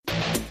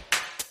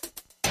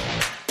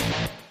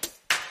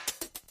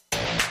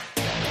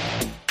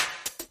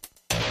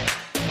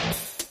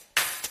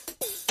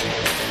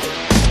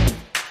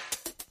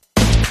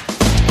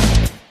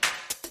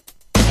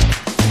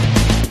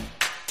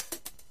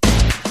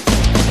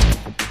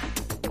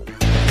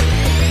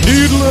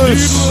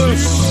Things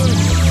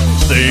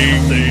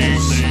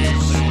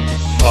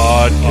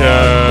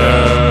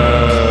Podcast.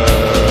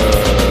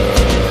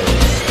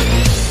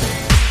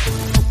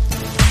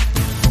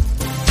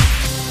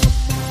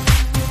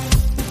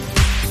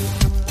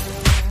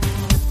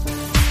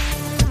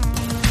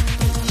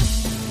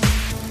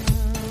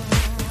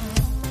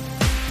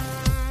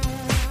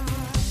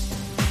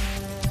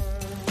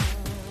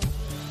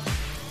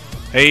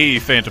 Hey,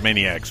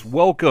 Phantomaniacs.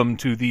 Welcome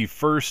to the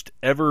first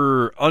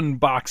ever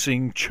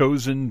unboxing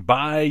chosen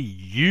by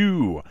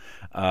you.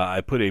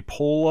 I put a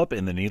poll up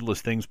in the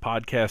Needless Things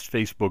Podcast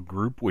Facebook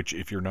group, which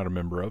if you're not a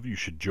member of, you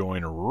should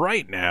join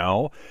right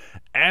now,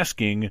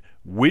 asking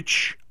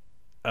which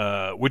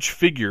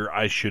figure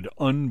I should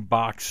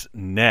unbox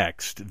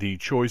next. The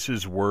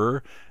choices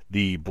were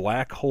the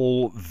Black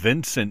Hole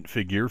Vincent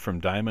figure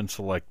from Diamond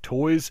Select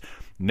Toys,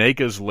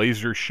 NECA's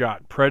Laser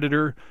Shot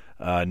Predator,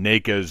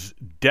 NECA's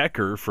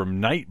Decker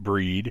from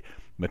Nightbreed,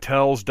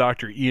 Mattel's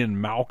Dr. Ian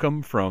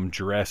Malcolm from the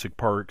Jurassic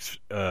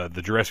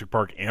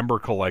Park Amber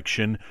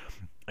Collection,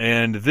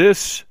 and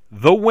this,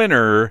 the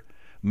winner,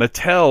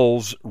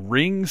 Mattel's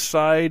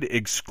ringside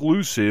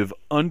exclusive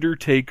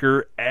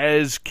Undertaker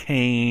as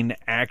Kane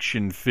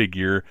action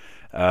figure.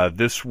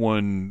 This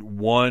one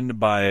won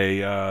by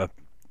a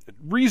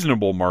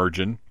reasonable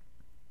margin,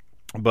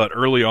 but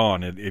early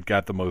on it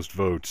got the most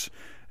votes.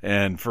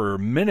 And for a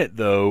minute,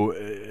 though,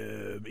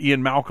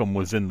 Ian Malcolm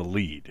was in the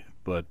lead,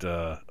 but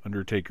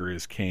Undertaker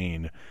as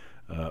Kane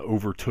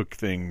overtook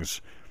things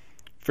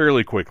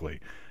fairly quickly.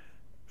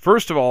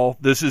 First of all,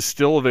 this is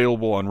still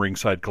available on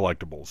Ringside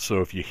Collectibles, so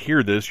if you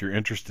hear this, you're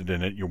interested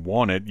in it, you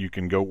want it, you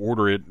can go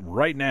order it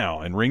right now.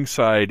 And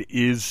Ringside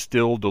is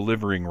still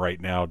delivering right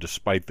now,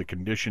 despite the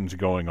conditions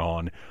going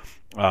on.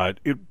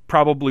 It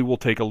probably will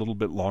take a little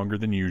bit longer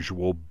than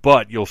usual,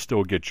 but you'll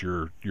still get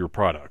your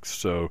products.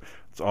 So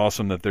it's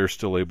awesome that they're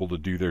still able to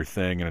do their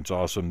thing, and it's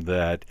awesome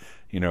that,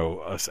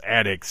 us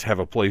addicts have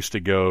a place to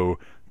go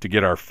to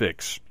get our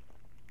fix.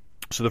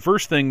 So the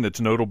first thing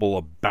that's notable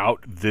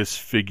about this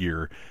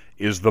figure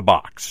is the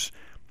box.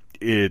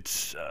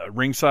 It's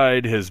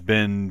Ringside has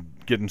been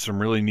getting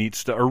some really neat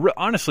stuff.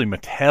 Honestly,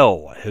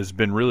 Mattel has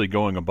been really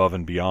going above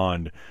and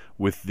beyond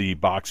with the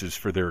boxes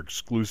for their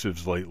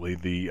exclusives lately.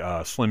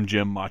 The Slim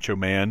Jim Macho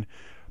Man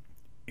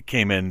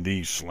came in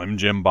the Slim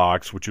Jim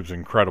box, which was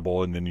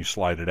incredible, and then you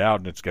slide it out,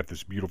 and it's got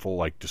this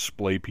beautiful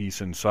display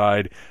piece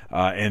inside.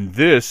 And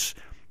this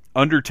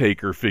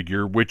Undertaker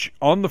figure, which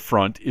on the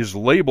front is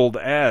labeled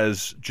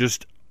as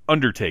just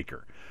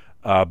Undertaker,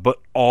 but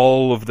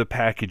all of the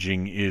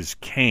packaging is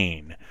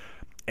Kane.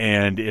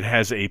 And it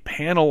has a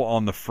panel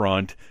on the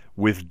front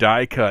with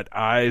die-cut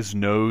eyes,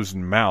 nose,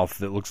 and mouth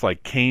that looks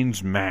like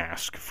Kane's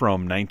mask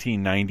from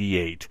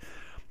 1998.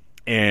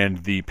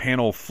 And the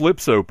panel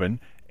flips open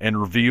and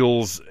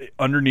reveals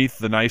underneath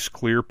the nice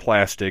clear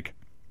plastic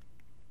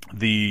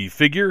the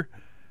figure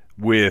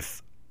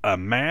with a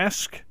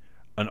mask,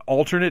 an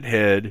alternate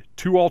head,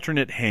 two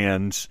alternate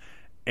hands,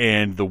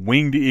 and the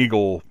Winged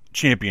Eagle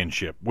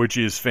Championship, which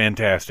is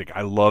fantastic.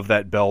 I love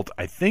that belt.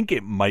 I think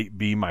it might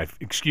be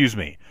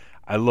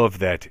I love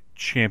that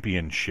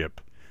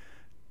championship.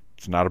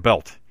 It's not a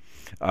belt.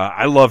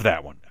 I love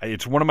that one.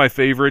 It's one of my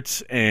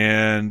favorites,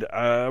 and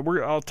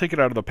I'll take it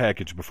out of the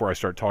package before I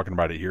start talking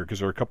about it here, because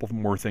there are a couple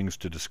more things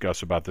to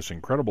discuss about this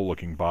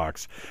incredible-looking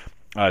box.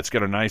 It's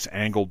got a nice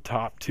angled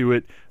top to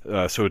it,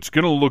 so it's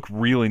going to look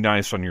really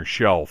nice on your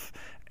shelf.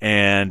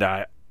 And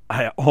I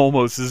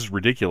almost, this is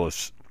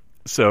ridiculous,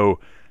 so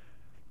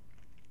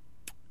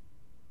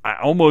I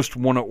almost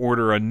want to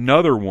order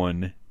another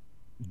one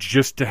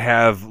just to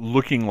have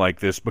looking like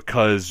this,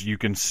 because you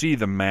can see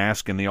the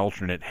mask and the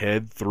alternate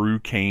head through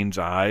Kane's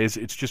eyes.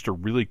 It's just a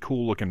really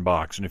cool looking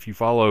box. And if you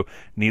follow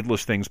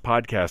Needless Things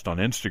Podcast on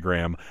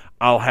Instagram,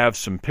 I'll have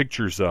some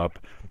pictures up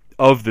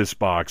of this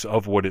box,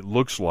 of what it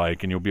looks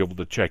like, and you'll be able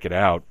to check it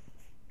out.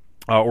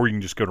 Or you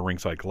can just go to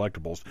Ringside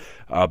Collectibles.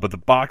 But the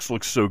box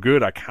looks so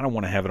good, I kind of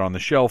want to have it on the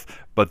shelf.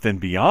 But then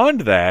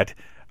beyond that,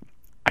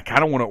 I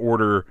kind of want to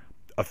order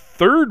a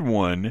third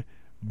one,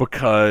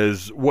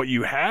 because what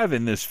you have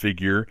in this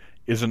figure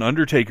is an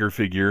Undertaker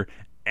figure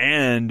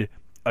and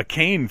a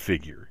Kane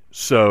figure.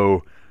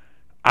 So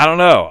I don't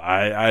know.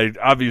 I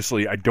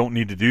obviously I don't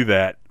need to do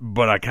that,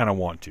 but I kind of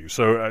want to.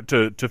 So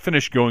to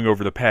finish going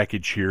over the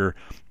package here,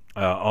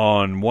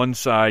 on one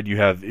side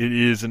it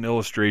is an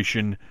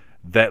illustration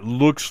that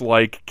looks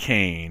like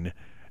Kane.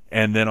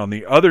 And then on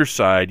the other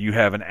side, you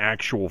have an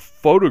actual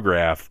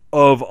photograph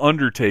of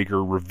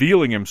Undertaker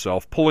revealing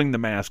himself, pulling the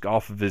mask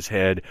off of his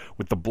head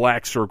with the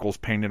black circles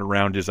painted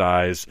around his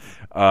eyes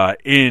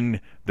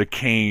in the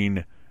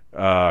Kane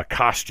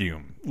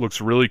costume. Looks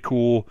really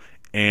cool,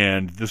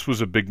 and this was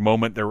a big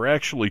moment. There were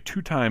actually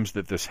 2 times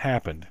that this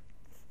happened.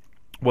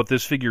 What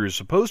this figure is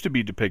supposed to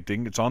be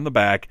depicting, it's on the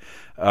back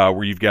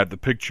where you've got the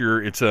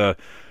picture. It's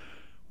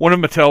one of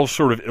Mattel's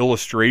sort of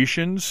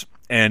illustrations,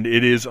 and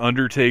it is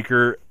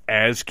Undertaker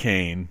as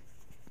Kane,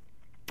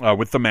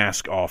 with the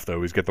mask off,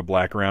 though. He's got the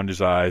black around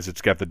his eyes.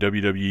 It's got the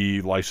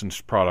WWE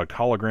licensed product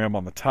hologram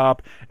on the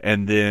top,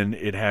 and then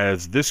it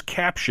has this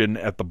caption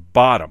at the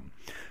bottom.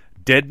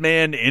 Dead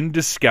Man in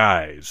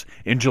Disguise.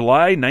 In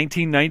July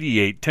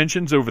 1998,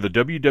 tensions over the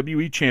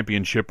WWE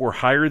Championship were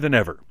higher than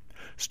ever.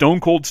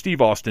 Stone Cold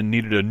Steve Austin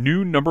needed a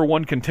new number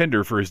one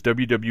contender for his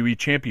WWE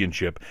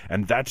Championship,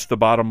 and that's the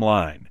bottom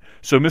line.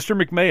 So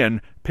Mr. McMahon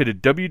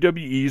pitted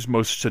WWE's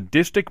most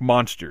sadistic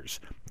monsters,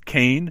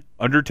 Kane,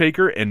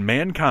 Undertaker, and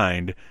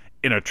Mankind,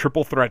 in a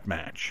triple threat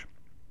match.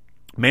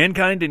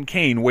 Mankind and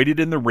Kane waited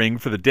in the ring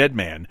for the Dead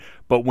Man,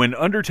 but when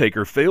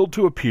Undertaker failed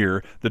to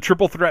appear, the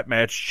triple threat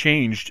match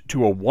changed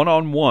to a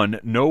one-on-one,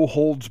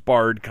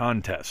 no-holds-barred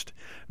contest.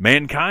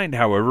 Mankind,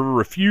 however,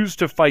 refused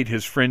to fight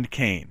his friend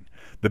Kane.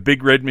 The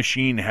Big Red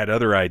Machine had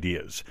other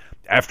ideas.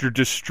 After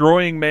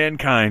destroying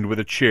Mankind with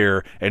a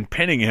chair and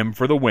pinning him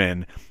for the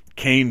win,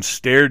 Kane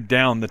stared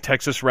down the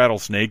Texas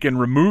Rattlesnake and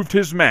removed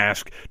his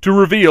mask to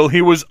reveal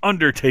he was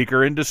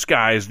Undertaker in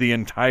disguise the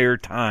entire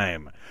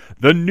time.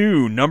 The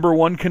new number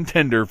one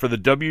contender for the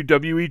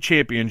WWE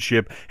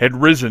Championship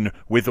had risen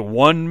with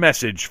one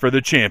message for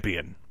the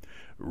champion: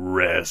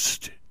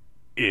 rest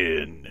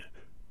in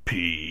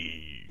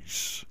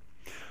peace.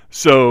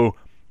 So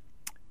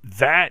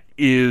that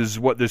is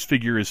what this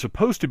figure is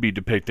supposed to be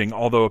depicting,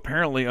 although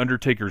apparently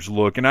Undertaker's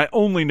look, and I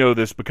only know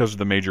this because of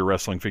the Major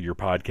Wrestling Figure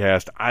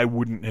podcast, I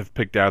wouldn't have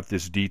picked out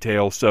this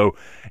detail. So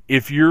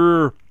if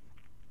you're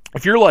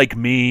like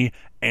me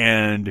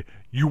and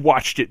you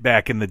watched it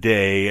back in the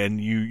day and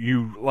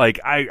you like,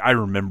 I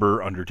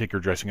remember Undertaker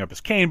dressing up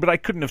as Kane, but I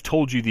couldn't have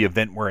told you the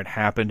event where it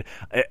happened.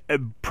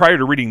 Prior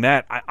to reading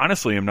that, I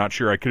honestly am not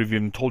sure I could have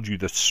even told you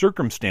the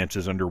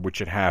circumstances under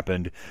which it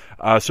happened.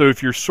 So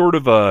if you're sort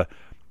of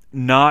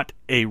not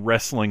a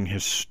wrestling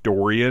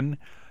historian,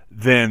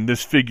 then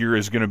this figure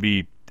is going to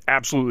be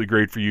absolutely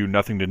great for you,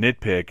 nothing to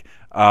nitpick.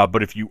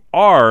 But if you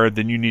are,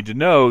 then you need to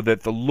know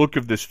that the look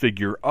of this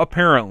figure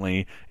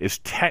apparently is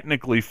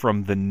technically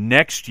from the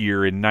next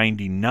year in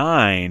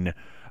 '99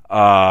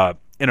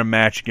 in a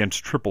match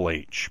against Triple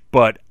H.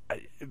 But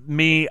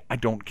me, I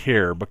don't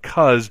care,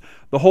 because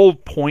the whole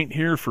point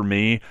here for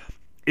me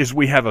is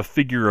we have a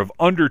figure of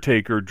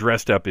Undertaker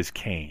dressed up as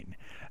Kane.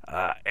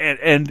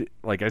 And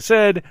like I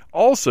said,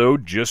 also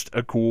just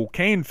a cool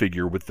Kane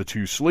figure with the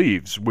two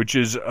sleeves, which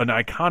is an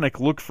iconic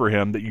look for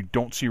him that you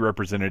don't see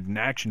represented in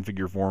action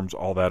figure forms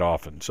all that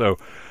often. So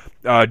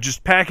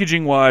just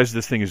packaging-wise,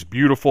 this thing is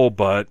beautiful,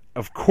 but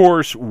of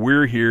course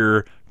we're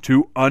here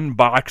to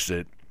unbox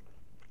it.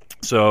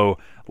 So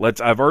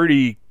I've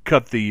already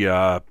cut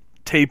the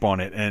tape on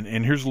it,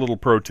 and here's a little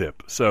pro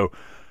tip. So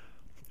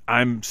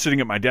I'm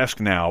sitting at my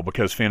desk now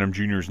because Phantom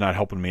Jr. is not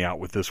helping me out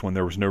with this one.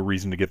 There was no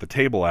reason to get the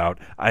table out.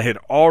 I had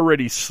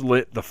already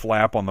slit the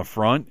flap on the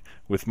front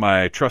with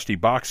my trusty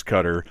box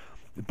cutter,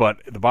 but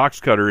the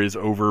box cutter is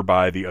over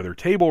by the other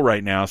table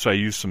right now, so I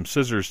used some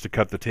scissors to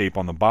cut the tape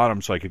on the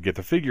bottom so I could get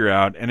the figure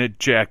out, and it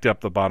jacked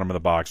up the bottom of the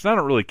box. And I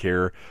don't really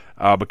care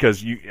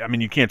because you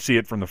can't see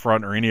it from the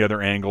front or any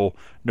other angle.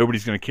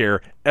 Nobody's going to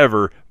care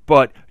ever.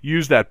 But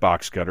use that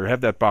box cutter.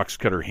 Have that box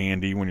cutter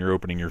handy when you're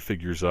opening your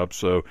figures up,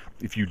 so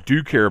if you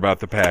do care about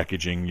the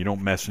packaging, you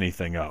don't mess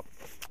anything up.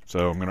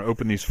 So I'm going to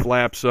open these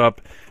flaps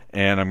up,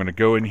 and I'm going to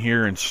go in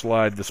here and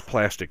slide this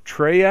plastic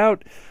tray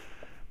out.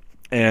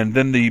 And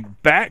then the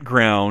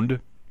background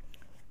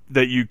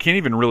that you can't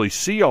even really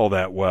see all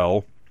that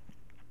well,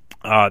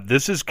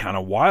 this is kind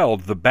of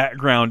wild. The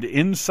background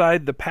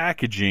inside the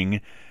packaging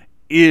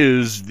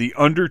is the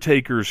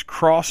Undertaker's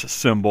cross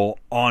symbol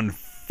on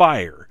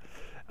fire.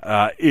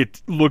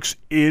 It looks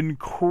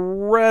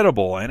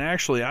incredible, and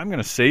actually I'm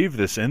going to save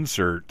this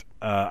insert.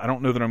 I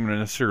don't know that I'm going to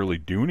necessarily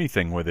do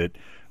anything with it,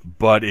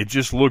 but it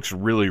just looks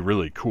really,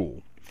 really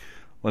cool.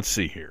 Let's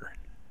see here.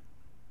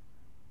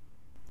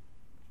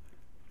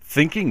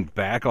 Thinking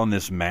back on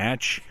this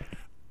match,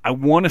 I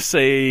want to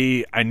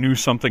say I knew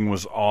something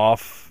was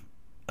off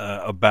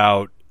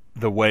about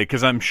the way,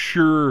 because I'm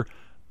sure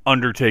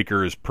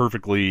Undertaker is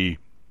perfectly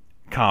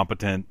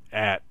competent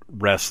at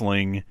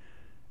wrestling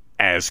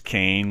as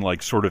Kane,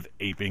 like sort of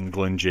aping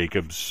Glenn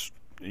Jacobs,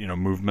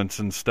 movements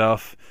and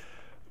stuff.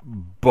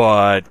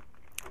 But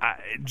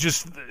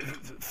just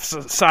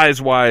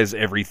size-wise,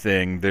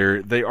 everything,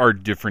 they are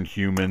different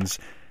humans.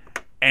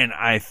 And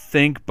I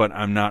think, but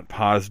I'm not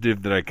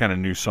positive, that I kind of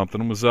knew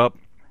something was up.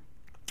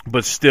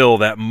 But still,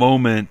 that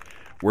moment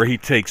where he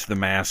takes the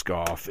mask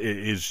off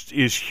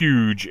is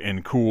huge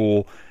and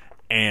cool.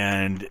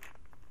 And,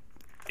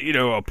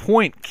 a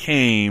point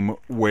came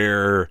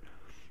where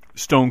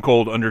Stone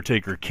Cold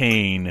Undertaker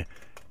Kane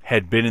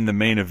had been in the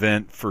main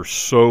event for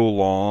so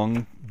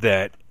long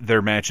that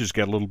their matches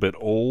got a little bit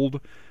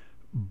old.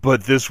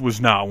 But this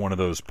was not one of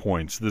those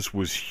points. This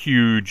was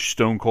huge.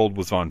 Stone Cold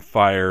was on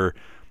fire.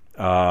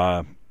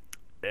 And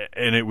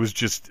it was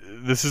just,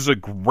 this is a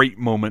great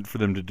moment for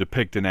them to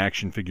depict in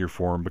action figure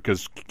form,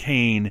 because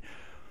Kane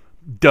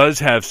does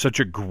have such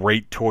a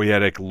great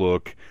toyetic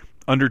look.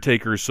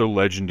 Undertaker is so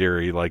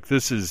legendary. Like,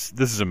 this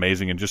is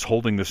amazing. And just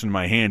holding this in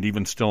my hand,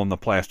 even still in the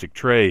plastic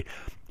tray,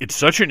 it's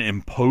such an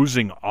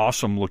imposing,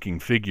 awesome looking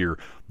figure.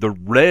 The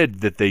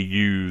red that they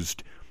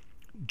used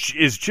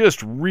is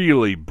just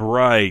really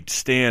bright,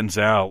 stands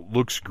out,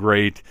 looks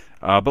great.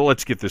 But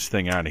let's get this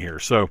thing out of here.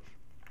 So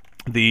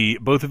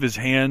Both of his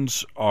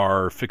hands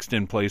are fixed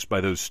in place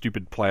by those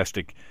stupid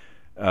plastic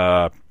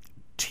uh,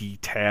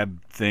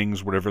 T-tab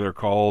things, whatever they're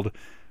called,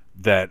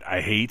 that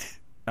I hate.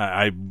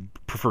 I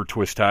prefer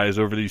twist ties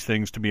over these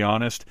things, to be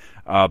honest.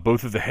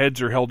 Both of the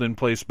heads are held in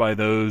place by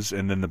those,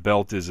 and then the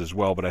belt is as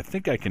well. But I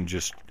think I can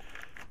just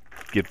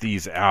get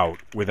these out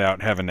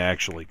without having to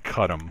actually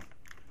cut them.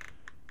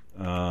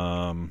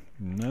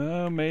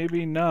 No,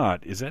 maybe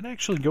not. Is that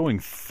actually going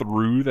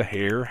through the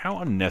hair? How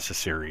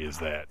unnecessary is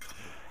that?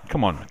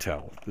 Come on,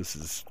 Mattel. This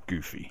is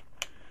goofy.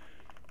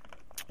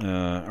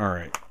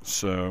 Alright,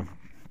 so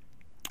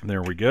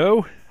there we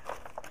go.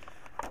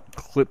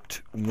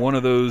 Clipped one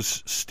of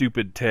those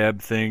stupid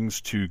tab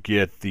things to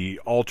get the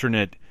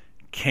alternate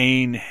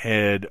cane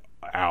head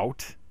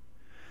out.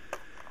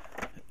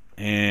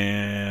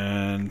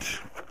 And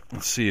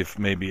let's see if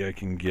maybe I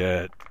can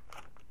get...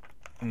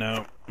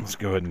 No, let's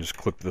go ahead and just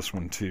clip this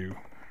one too.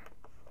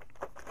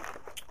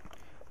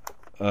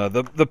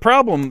 The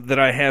problem that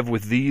I have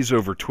with these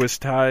over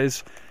twist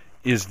ties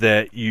is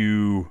that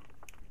you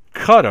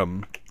cut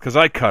them, because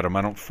I cut them,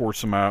 I don't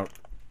force them out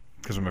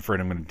because I'm afraid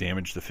I'm going to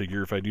damage the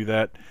figure if I do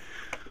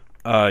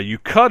that. You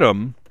cut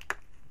them,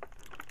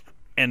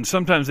 and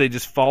sometimes they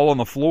just fall on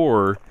the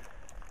floor,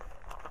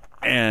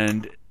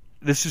 and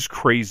this is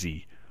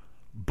crazy,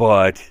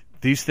 but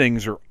these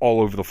things are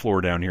all over the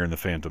floor down here in the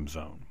Phantom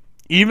Zone.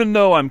 Even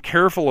though I'm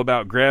careful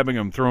about grabbing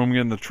them, throwing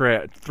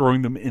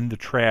them in the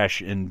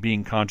trash, and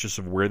being conscious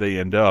of where they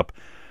end up,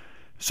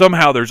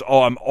 somehow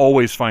I'm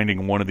always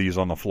finding one of these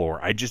on the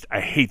floor. I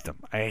hate them.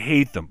 I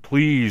hate them.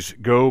 Please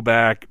go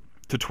back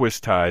to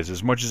twist ties.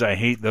 As much as I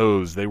hate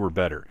those, they were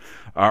better.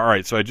 All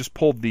right, so I just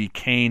pulled the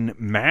cane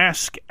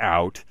mask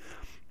out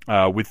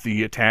with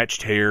the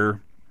attached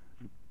hair.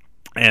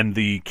 And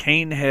the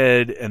cane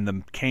head and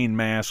the cane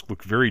mask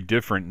look very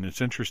different, and it's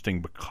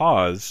interesting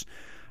because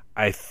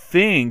I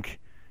think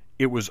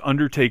it was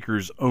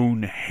Undertaker's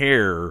own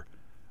hair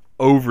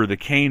over the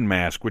cane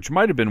mask, which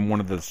might have been one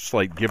of the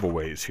slight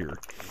giveaways here.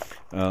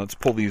 Let's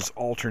pull these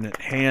alternate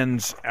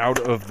hands out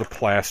of the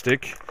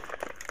plastic.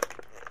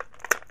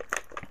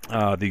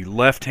 The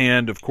left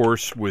hand, of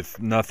course, with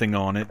nothing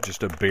on it,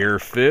 just a bare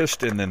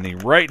fist, and then the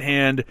right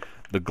hand,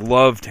 the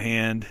gloved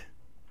hand.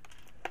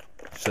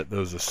 Set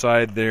those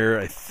aside there.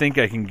 I think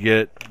I can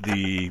get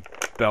the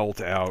belt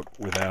out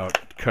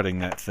without cutting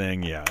that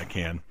thing. Yeah, I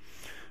can.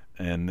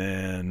 And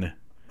then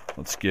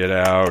let's get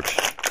out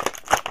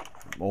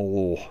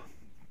old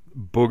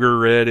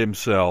Booger Red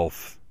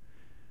himself,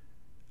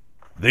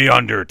 The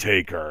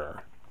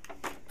Undertaker.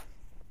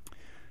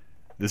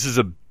 This is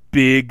a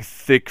big,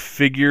 thick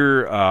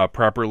figure,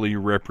 properly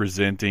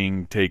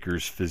representing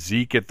Taker's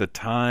physique at the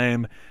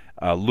time.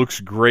 Looks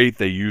great.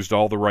 They used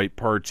all the right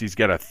parts. He's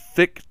got a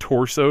thick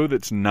torso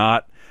that's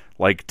not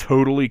like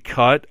totally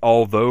cut,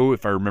 although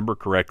if I remember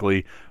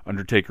correctly,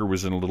 Undertaker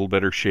was in a little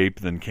better shape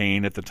than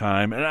Kane at the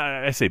time. And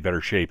I say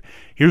better shape.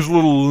 He was a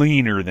little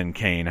leaner than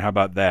Kane. How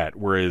about that?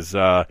 Whereas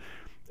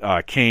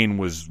Kane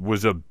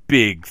was a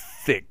big,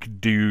 thick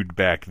dude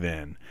back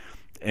then.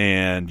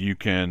 And you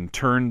can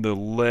turn the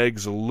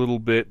legs a little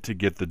bit to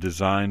get the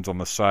designs on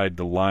the side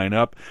to line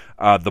up.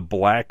 The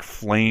black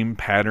flame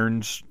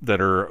patterns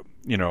that are,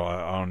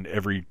 on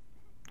every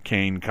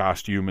Kane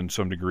costume in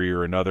some degree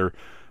or another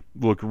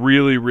look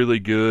really, really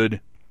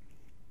good.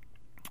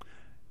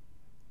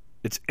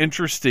 It's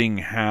interesting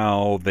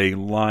how they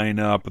line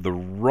up. The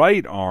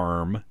right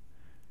arm,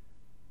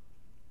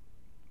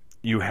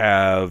 you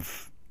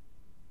have,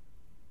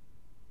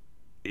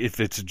 if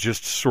it's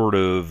just sort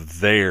of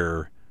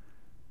there,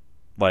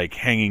 like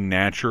hanging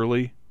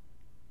naturally.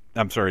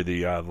 I'm sorry,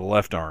 the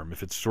left arm,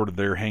 if it's sort of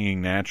there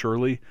hanging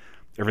naturally,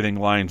 everything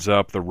lines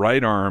up. The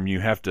right arm,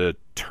 you have to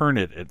turn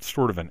it at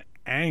sort of an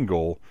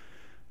angle,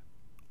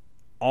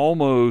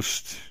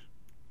 almost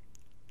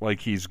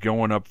like he's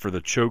going up for the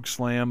choke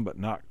slam, but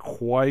not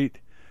quite.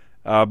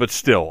 But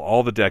still,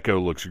 all the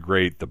deco looks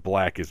great. The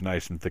black is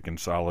nice and thick and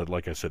solid.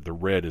 Like I said, the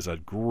red is a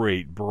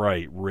great,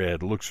 bright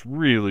red. Looks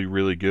really,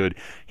 really good.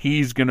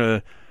 He's going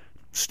to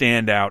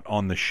stand out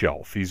on the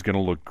shelf. He's going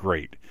to look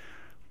great.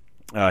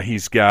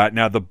 He's got...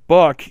 Now, the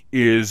buck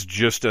is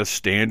just a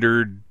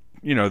standard...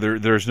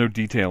 there's no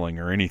detailing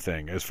or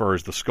anything as far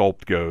as the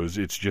sculpt goes.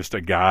 It's just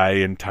a guy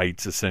in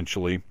tights,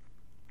 essentially.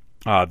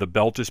 The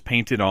belt is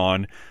painted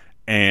on,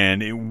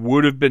 and it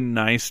would have been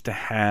nice to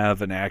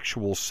have an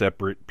actual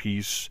separate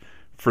piece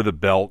for the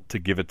belt to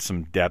give it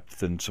some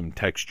depth and some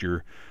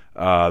texture.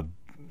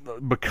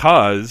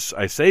 Because,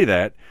 I say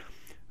that,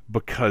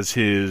 because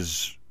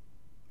his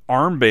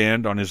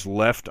armband on his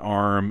left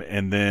arm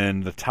and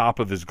then the top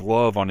of his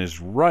glove on his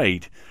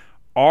right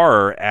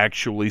are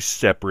actually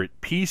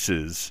separate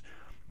pieces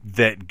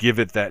that give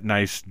it that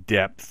nice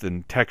depth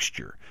and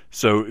texture.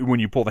 So when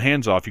you pull the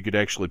hands off, you could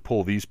actually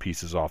pull these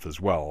pieces off as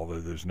well,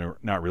 although there's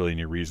not really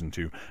any reason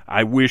to.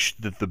 I wish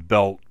that the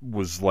belt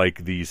was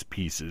like these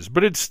pieces,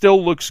 but it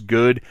still looks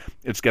good.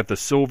 It's got the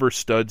silver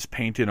studs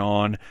painted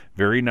on,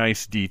 very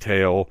nice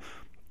detail.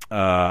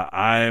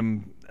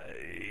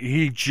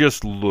 He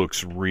just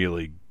looks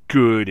really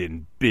good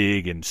and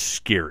big and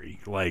scary.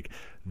 Like,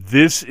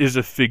 This is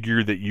a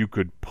figure that you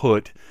could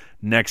put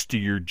next to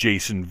your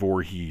Jason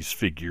Voorhees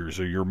figures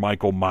or your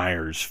Michael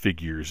Myers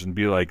figures and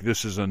be like,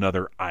 this is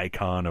another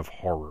icon of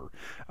horror.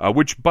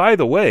 Which, by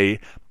the way,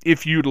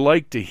 if you'd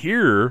like to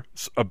hear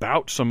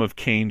about some of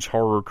Kane's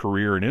horror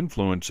career and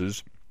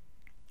influences,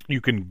 you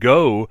can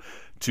go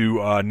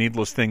to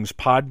Needless Things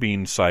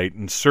Podbean site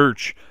and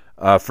search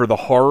for The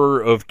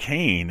Horror of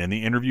Kane and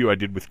the interview I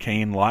did with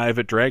Kane live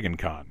at Dragon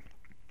Con.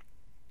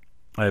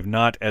 I have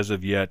not, as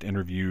of yet,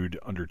 interviewed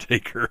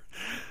Undertaker.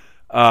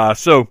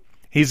 So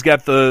he's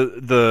got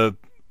the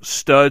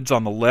studs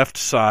on the left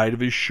side of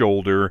his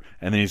shoulder,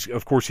 and then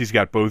he's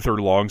got both her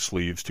long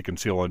sleeves to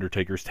conceal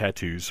Undertaker's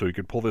tattoos, so he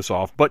could pull this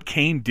off. But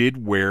Kane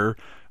did wear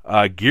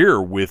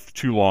gear with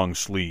 2 long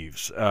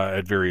sleeves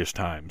at various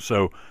times,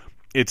 so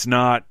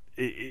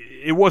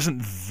it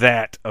wasn't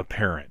that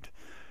apparent.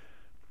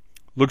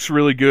 Looks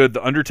really good.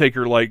 The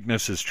Undertaker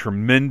likeness is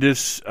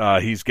tremendous.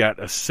 He's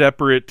got a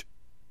separate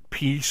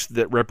piece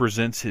that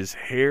represents his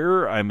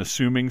hair, I'm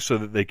assuming, so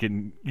that they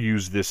can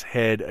use this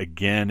head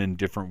again in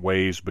different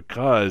ways,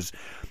 because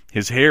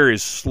his hair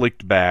is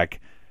slicked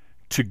back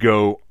to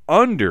go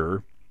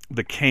under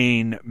the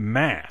Kane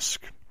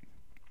mask,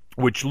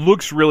 which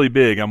looks really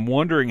big. I'm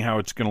wondering how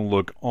it's going to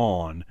look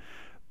on,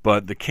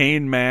 but the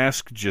Kane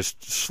mask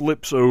just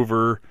slips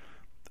over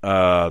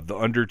the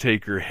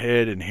Undertaker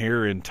head and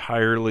hair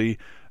entirely.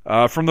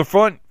 From the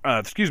front,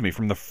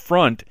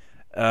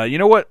 you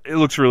know what? It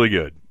looks really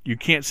good. You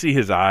can't see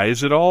his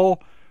eyes at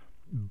all,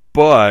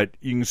 but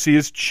you can see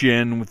his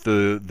chin with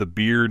the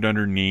beard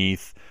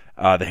underneath.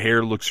 The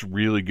hair looks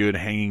really good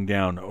hanging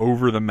down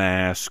over the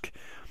mask.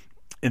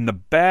 In the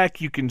back,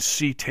 you can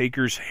see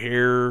Taker's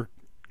hair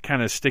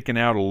kind of sticking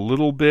out a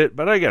little bit,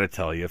 but I got to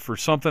tell you, for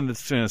something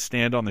that's going to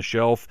stand on the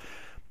shelf,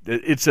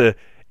 it's a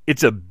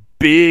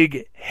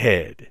big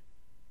head.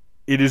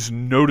 It is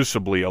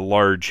noticeably a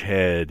large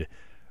head,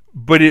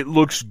 but it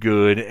looks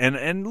good.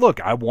 And look,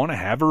 I want to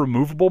have a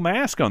removable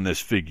mask on this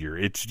figure.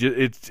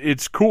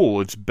 It's cool.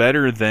 It's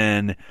better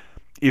than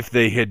if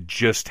they had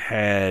just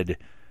had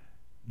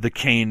the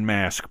Kane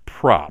mask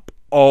prop.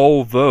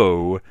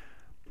 Although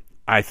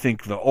I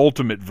think the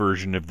ultimate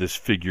version of this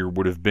figure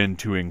would have been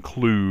to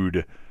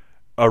include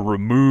a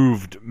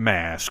removed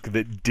mask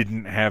that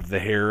didn't have the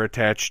hair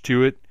attached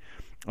to it.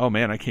 Oh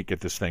man, I can't get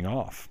this thing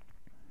off.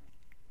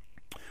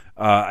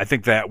 I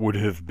think that would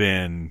have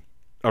been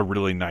a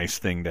really nice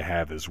thing to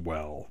have as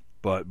well.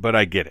 But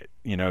I get it.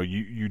 You know,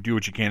 you do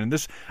what you can. And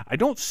this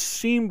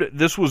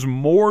this was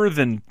more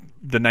than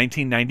the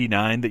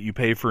 $19.99 that you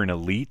pay for an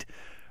Elite,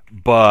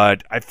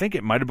 but I think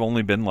it might have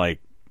only been like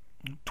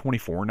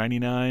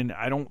 $24.99.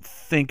 I don't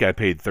think I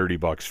paid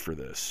 $30 for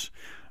this.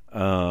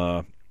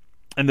 And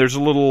there's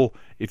a little,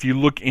 if you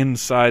look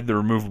inside the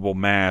removable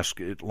mask,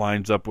 it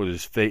lines up with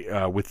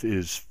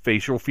his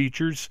facial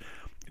features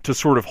to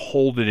sort of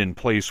hold it in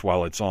place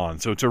while it's on.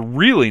 So it's a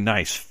really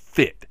nice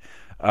fit.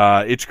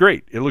 It's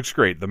great. It looks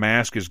great. The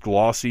mask is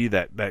glossy,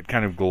 that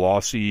kind of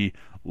glossy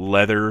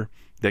leather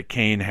that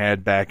Kane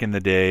had back in the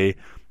day.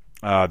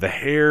 The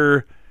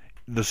hair,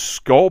 the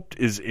sculpt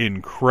is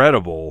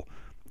incredible.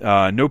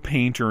 No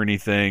paint or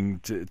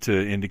anything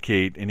to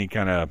indicate any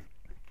kind of,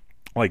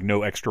 like,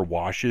 no extra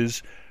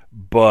washes,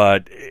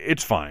 but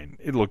it's fine.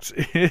 It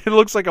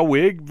looks like a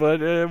wig,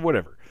 but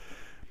whatever.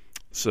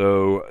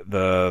 So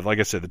like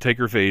I said, the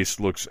Taker face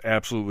looks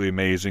absolutely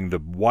amazing. The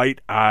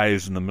white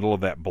eyes in the middle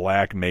of that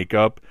black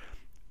makeup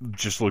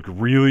just look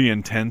really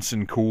intense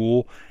and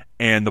cool.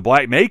 And the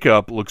black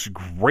makeup looks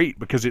great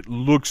because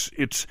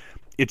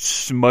it's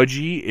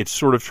smudgy. It's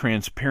sort of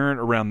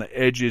transparent around the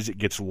edges. It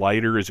gets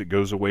lighter as it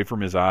goes away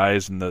from his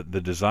eyes, and the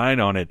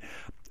design on it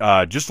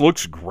just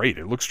looks great.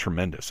 It looks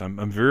tremendous.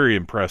 I'm very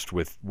impressed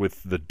with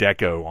the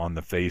deco on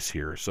the face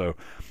here. So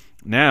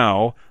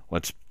now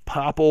let's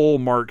pop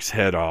old Mark's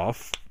head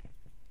off.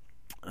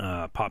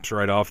 Pops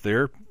right off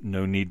there.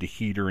 No need to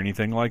heat or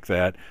anything like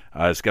that.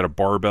 It's got a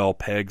barbell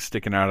peg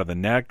sticking out of the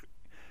neck.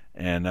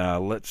 And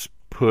let's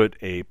put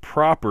a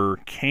proper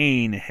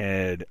Kane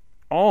head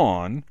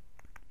on.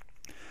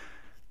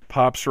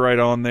 Pops right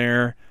on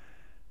there.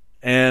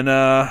 And,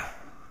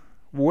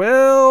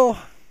 well,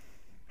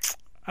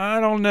 I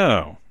don't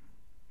know.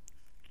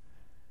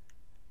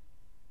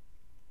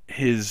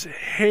 His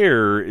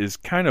hair is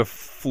kind of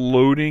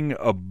floating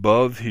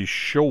above his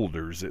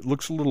shoulders. It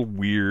looks a little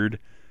weird.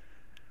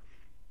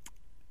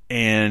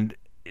 And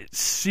it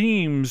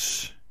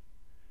seems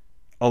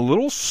a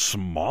little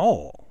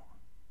small,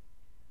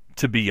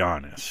 to be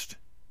honest.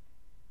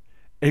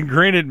 And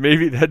granted,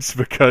 maybe that's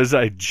because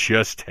I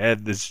just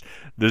had this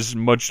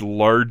much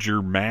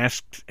larger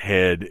masked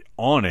head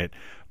on it.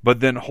 But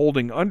then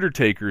holding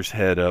Undertaker's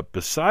head up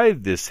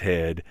beside this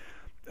head,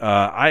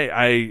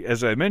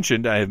 as I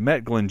mentioned, I have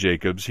met Glenn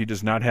Jacobs. He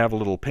does not have a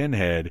little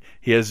pinhead.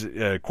 He has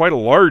quite a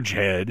large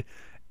head,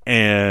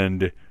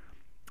 and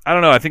I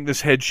don't know. I think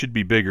this head should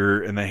be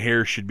bigger, and the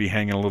hair should be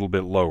hanging a little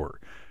bit lower.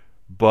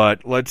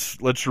 But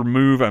let's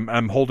remove.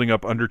 I'm holding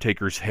up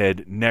Undertaker's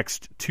head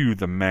next to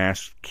the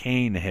masked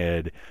Kane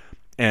head,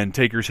 and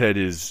Taker's head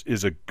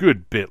is a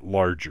good bit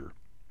larger.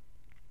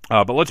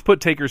 But let's put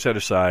Taker's head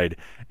aside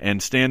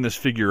and stand this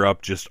figure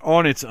up just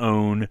on its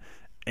own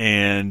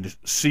and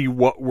see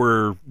what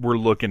we're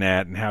looking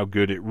at and how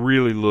good it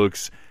really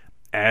looks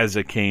as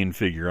a Kane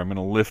figure. I'm going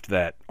to lift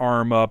that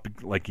arm up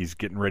like he's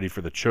getting ready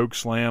for the choke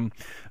slam.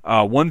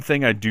 One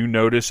thing I do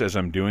notice as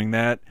I'm doing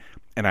that,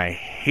 and I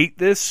hate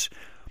this,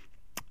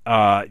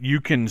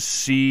 you can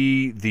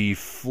see the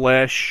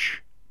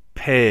flesh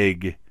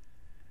peg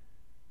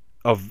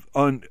of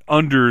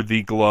under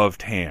the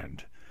gloved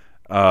hand.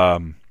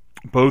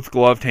 Both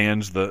gloved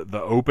hands,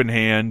 the open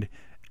hand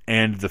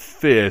and the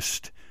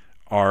fist,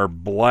 are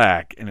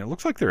black, and it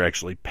looks like they're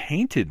actually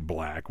painted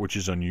black, which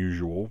is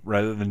unusual,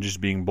 rather than just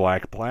being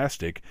black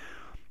plastic.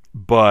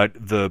 But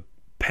the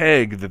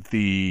peg that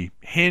the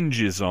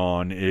hinge is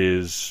on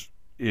is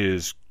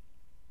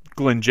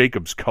Glenn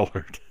Jacobs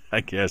colored.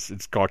 I guess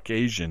it's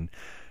Caucasian,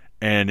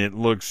 and it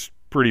looks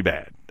pretty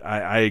bad.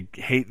 I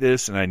hate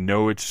this, and I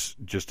know it's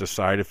just a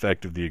side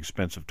effect of the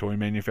expensive toy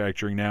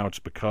manufacturing now. It's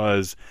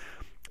because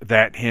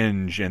that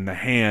hinge and the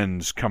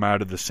hands come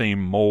out of the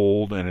same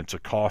mold, and it's a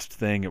cost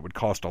thing. It would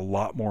cost a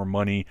lot more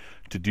money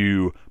to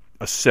do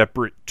a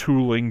separate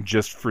tooling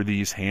just for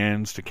these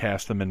hands to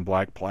cast them in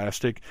black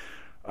plastic.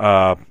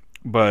 But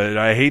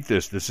I hate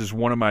this. This is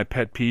one of my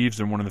pet peeves,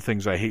 and one of the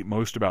things I hate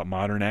most about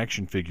modern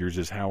action figures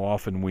is how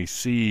often we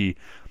see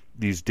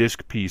these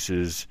disc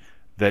pieces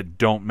that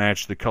don't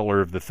match the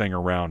color of the thing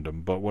around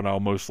them. But what I'll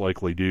most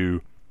likely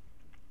do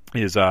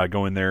is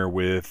go in there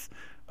with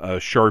a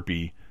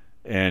Sharpie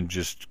and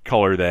just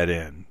color that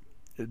in,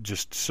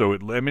 just so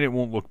it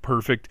won't look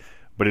perfect,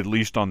 but at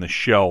least on the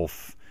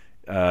shelf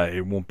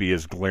it won't be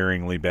as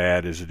glaringly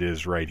bad as it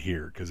is right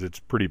here, because it's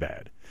pretty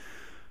bad.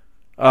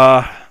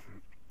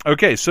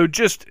 Okay, so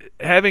just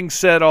having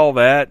said all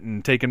that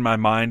and taken my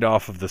mind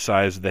off of the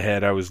size of the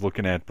head I was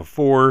looking at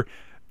before,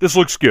 this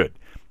looks good.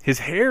 His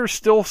hair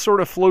still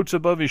sort of floats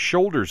above his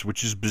shoulders,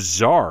 which is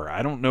bizarre.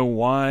 I don't know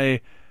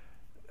why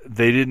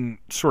they didn't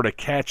sort of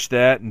catch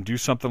that and do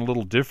something a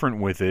little different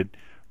with it.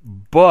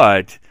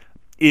 But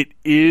it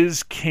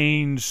is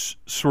Kane's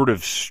sort of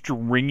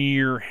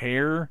stringier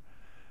hair,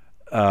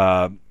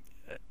 and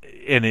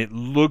it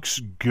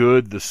looks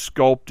good. The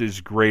sculpt is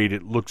great.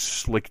 It looks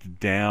slicked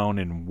down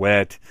and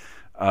wet.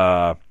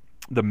 The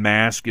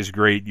mask is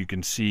great. You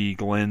can see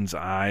Glenn's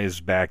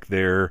eyes back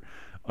there.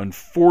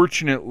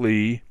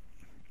 Unfortunately,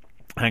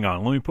 hang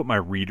on, let me put my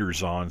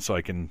readers on so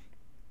I can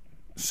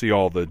see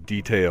all the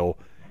detail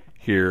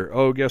here.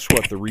 Oh, guess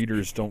what? The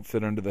readers don't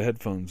fit under the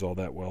headphones all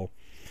that well.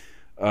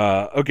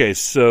 Okay,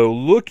 so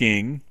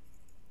looking,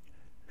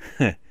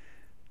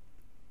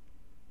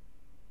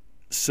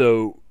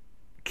 so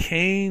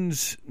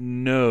Kane's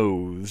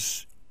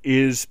nose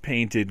is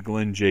painted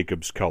Glenn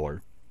Jacobs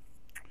color,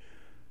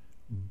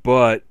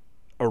 but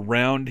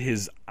around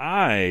his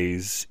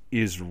eyes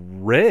is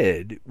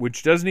red,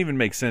 which doesn't even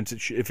make sense.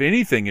 If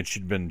anything, it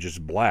should have been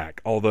just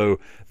black, although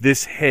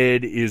this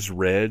head is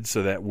red,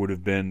 so that would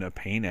have been a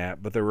paint app,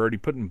 but they were already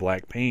putting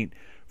black paint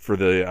for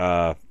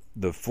the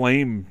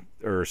flame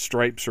or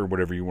stripes or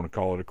whatever you want to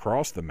call it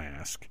across the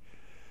mask.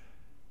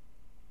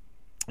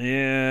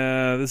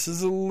 Yeah, this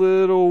is a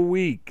little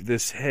weak,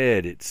 this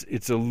head.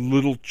 It's a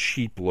little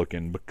cheap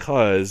looking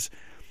because,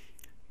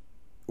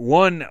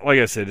 one, like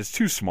I said, it's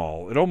too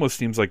small. It almost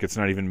seems like it's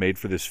not even made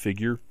for this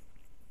figure.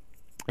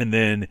 And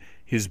then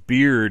his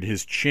beard,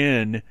 his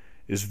chin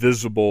is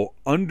visible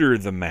under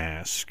the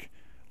mask,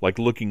 like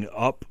looking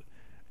up,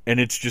 and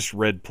it's just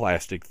red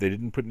plastic. They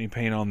didn't put any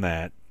paint on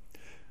that.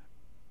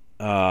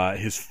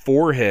 His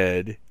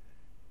forehead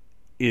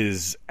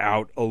is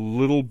out a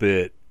little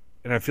bit,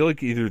 and I feel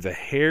like either the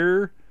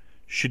hair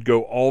should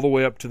go all the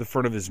way up to the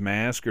front of his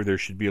mask, or there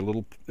should be a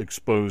little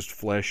exposed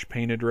flesh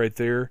painted right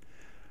there.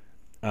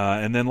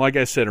 And then, like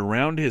I said,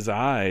 around his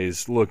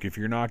eyes, look, if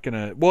you're not going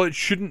to... Well, it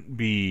shouldn't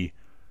be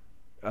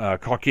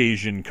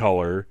Caucasian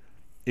color.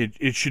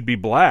 It should be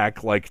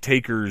black, like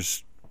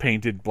Taker's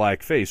painted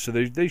black face. So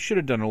they should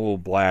have done a little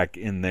black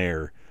in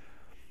there.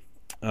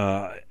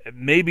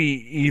 Maybe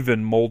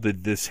even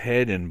molded this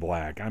head in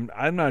black.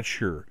 I'm not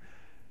sure.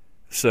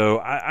 So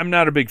I'm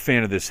not a big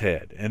fan of this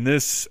head. And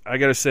this, I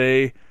gotta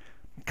say,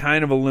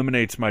 kind of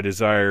eliminates my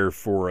desire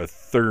for a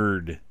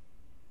third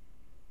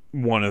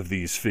one of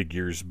these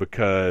figures,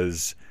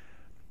 because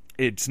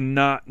it's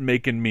not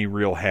making me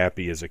real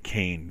happy as a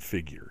Kane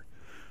figure.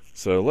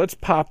 So let's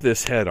pop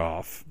this head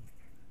off,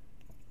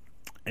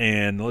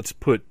 and let's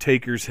put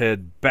Taker's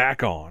head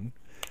back on.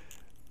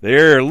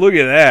 There, look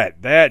at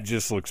that. That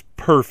just looks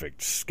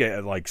perfect.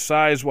 Like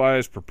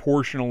size-wise,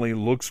 proportionally,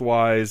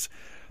 looks-wise,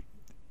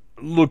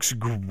 looks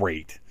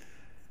great.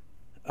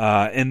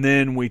 And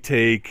then we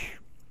take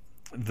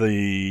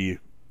the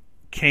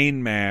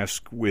Kane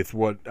mask with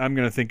what I'm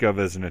going to think of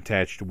as an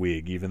attached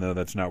wig, even though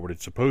that's not what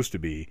it's supposed to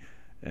be.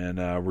 And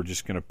we're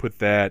just going to put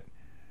that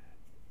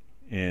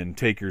in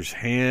Taker's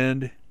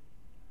hand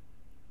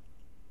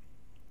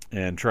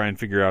and try and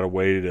figure out a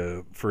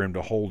way for him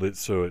to hold it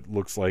so it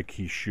looks like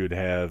he should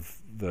have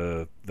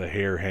the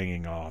hair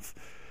hanging off.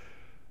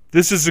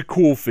 This is a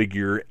cool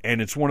figure,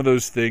 and it's one of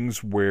those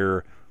things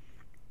where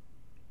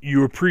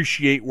you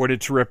appreciate what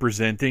it's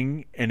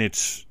representing and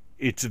its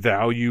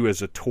value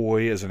as a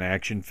toy, as an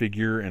action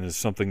figure, and as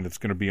something that's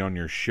going to be on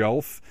your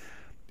shelf.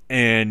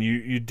 And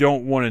you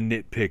don't want to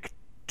nitpick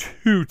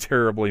too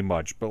terribly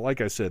much. But like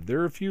I said,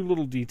 there are a few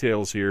little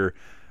details here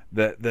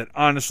that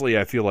honestly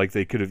I feel like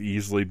they could have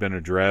easily been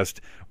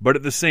addressed. But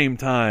at the same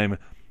time,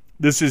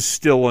 this is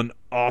still an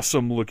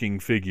awesome looking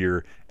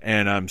figure,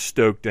 and I'm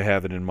stoked to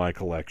have it in my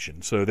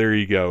collection. So there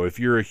you go. If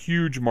you're a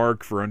huge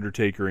mark for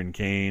Undertaker and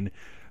Kane,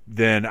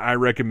 then I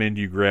recommend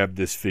you grab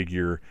this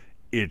figure.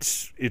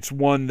 It's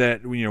one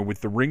that,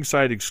 with the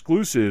ringside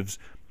exclusives,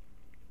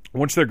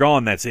 once they're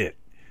gone, that's it.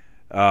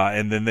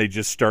 And then they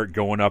just start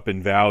going up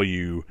in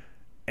value.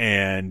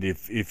 And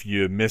if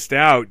you missed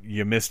out,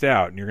 you missed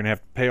out. And you're going to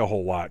have to pay a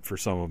whole lot for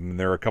some of them. And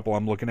there are a couple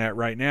I'm looking at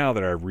right now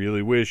that I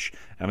really wish.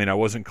 I mean, I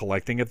wasn't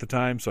collecting at the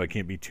time, so I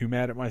can't be too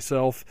mad at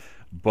myself.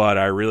 But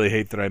I really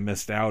hate that I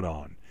missed out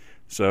on.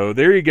 So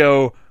there you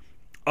go.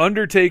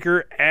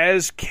 Undertaker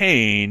as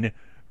Kane,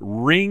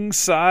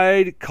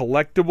 ringside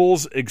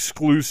collectibles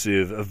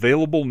exclusive.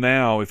 Available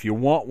now. If you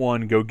want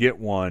one, go get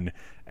one.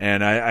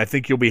 And I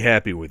think you'll be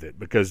happy with it,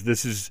 because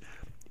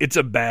it's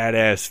a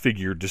badass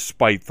figure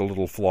despite the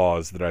little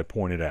flaws that I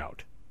pointed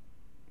out.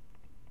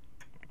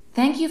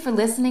 Thank you for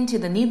listening to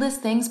the Needless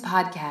Things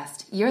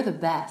podcast. You're the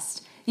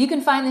best. You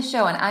can find the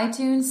show on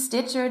iTunes,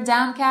 Stitcher,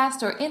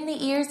 Downcast, or in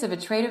the ears of a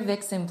Trader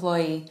Vic's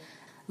employee.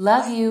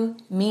 Love you.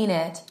 Mean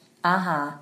it. Uh-huh.